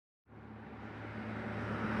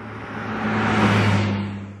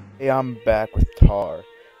Hey, I'm back with Tar.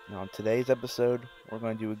 Now, in today's episode, we're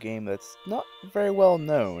going to do a game that's not very well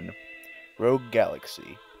known, Rogue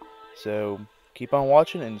Galaxy. So, keep on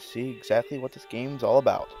watching and see exactly what this game's all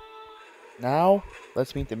about. Now,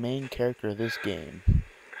 let's meet the main character of this game,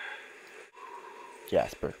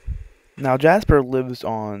 Jasper. Now, Jasper lives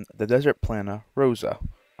on the desert planet Rosa.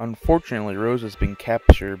 Unfortunately, Rosa's been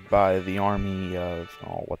captured by the army of,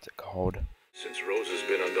 what's it called? Since Rosa's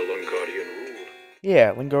been under Lungardian rule.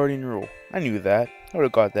 Yeah, Lingardian rule. I knew that. I would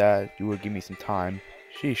have got that if you would give me some time.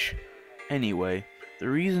 Sheesh. Anyway, the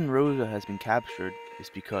reason Rosa has been captured is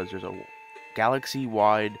because there's a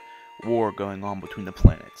galaxy-wide war going on between the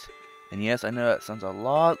planets. And yes, I know that sounds a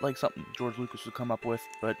lot like something George Lucas would come up with,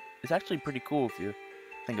 but it's actually pretty cool if you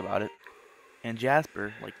think about it. And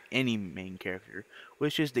Jasper, like any main character,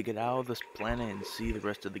 wishes to get out of this planet and see the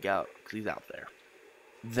rest of the galaxies out there.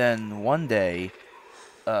 Then one day,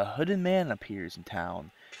 a hooded man appears in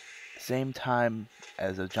town, same time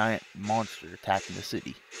as a giant monster attacking the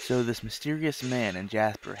city. So this mysterious man and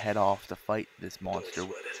Jasper head off to fight this monster.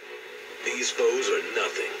 These foes are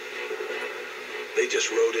nothing. They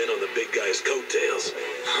just rode in on the big guy's coattails.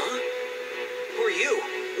 Huh? Who are you?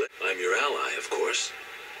 I'm your ally, of course.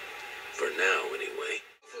 For now, anyway.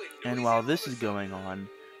 And while this is going on,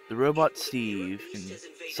 the robot Steve and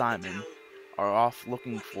Simon are off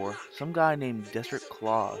looking for some guy named Desert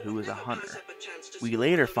Claw, who is a hunter. We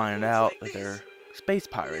later find out that they're space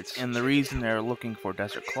pirates, and the reason they're looking for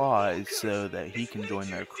Desert Claw is so that he can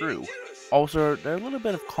join their crew. Also, they're a little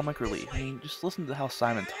bit of comic relief. I mean, just listen to how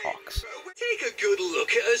Simon talks. Take a good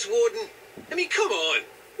look at us, Warden. I mean, come on.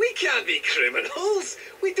 We can't be criminals.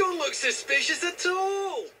 We don't look suspicious at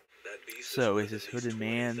all. So, is this hooded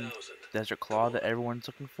man Desert Claw that everyone's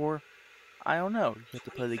looking for? I don't know. You have to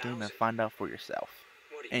play the game and find out for yourself.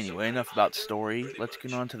 Anyway, enough about story. Let's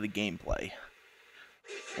get on to the gameplay.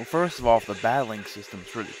 Well, first of all, the battling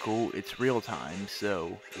system's really cool. It's real time,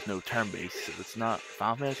 so there's no turn-based, so it's not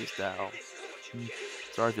Final Fantasy style.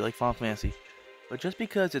 Sorry if you like Final Fantasy. But just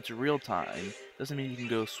because it's real time doesn't mean you can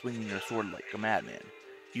go swinging your sword like a madman.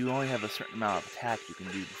 You only have a certain amount of attack you can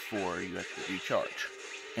do before you have to recharge.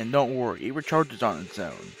 And don't worry, it recharges on its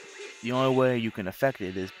own. The only way you can affect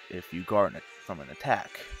it is if you guard it from an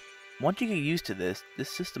attack. Once you get used to this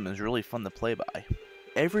system is really fun to play by.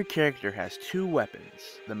 Every character has two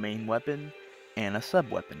weapons, the main weapon and a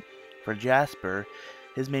sub-weapon. For Jasper,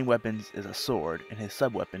 his main weapon is a sword and his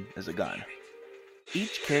sub-weapon is a gun.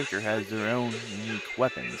 Each character has their own unique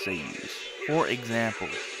weapons they use. For example,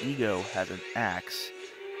 Ego has an axe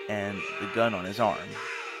and the gun on his arm,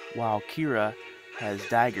 while Kira has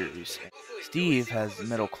daggers. Steve has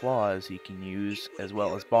metal claws he can use, as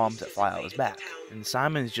well as bombs that fly out his back. And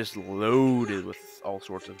Simon's just loaded with all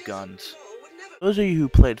sorts of guns. Those of you who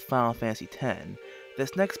played Final Fantasy X,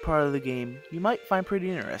 this next part of the game you might find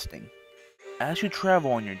pretty interesting. As you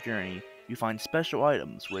travel on your journey, you find special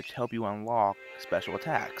items which help you unlock special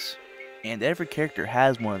attacks. And every character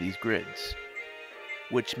has one of these grids,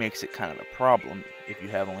 which makes it kind of a problem if you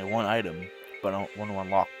have only one item but don't want to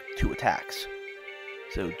unlock two attacks.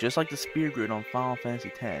 So just like the spear grid on Final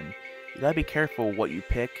Fantasy X, you gotta be careful what you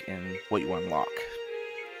pick and what you unlock.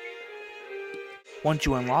 Once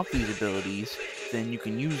you unlock these abilities, then you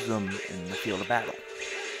can use them in the field of battle.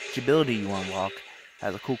 Each ability you unlock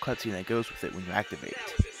has a cool cutscene that goes with it when you activate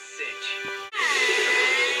it.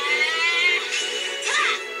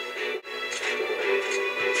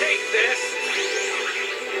 Take this!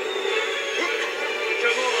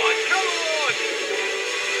 Come on, come on!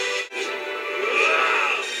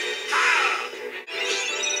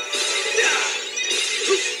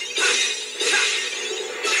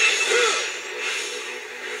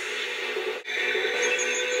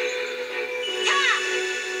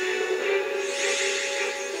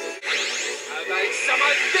 How about some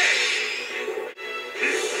of this?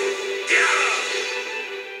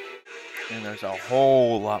 And there's a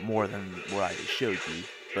whole lot more than what I just showed you.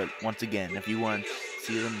 But once again, if you want to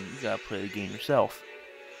see them, you gotta play the game yourself.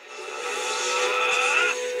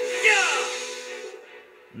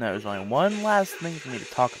 Now, there's only one last thing for me to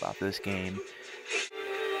talk about this game.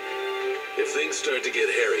 If things start to get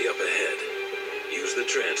hairy up ahead, use the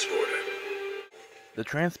transporter. The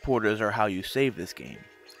transporters are how you save this game,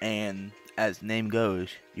 and as the name goes,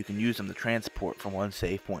 you can use them to transport from one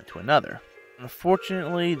save point to another.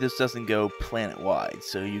 Unfortunately, this doesn't go planet-wide,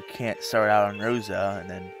 so you can't start out on Rosa and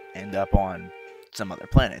then end up on some other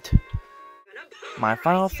planet. My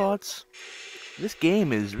final thoughts? This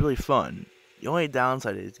game is really fun. The only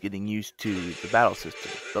downside is getting used to the battle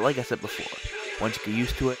system, but like I said before, once you get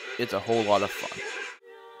used to it, it's a whole lot of fun.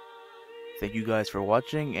 Thank you guys for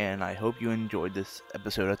watching, and I hope you enjoyed this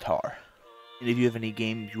episode of T.A.R. And if you have any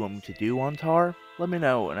games you want me to do on T.A.R, let me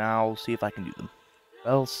know, and I'll see if I can do them.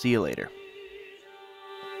 Well, see you later.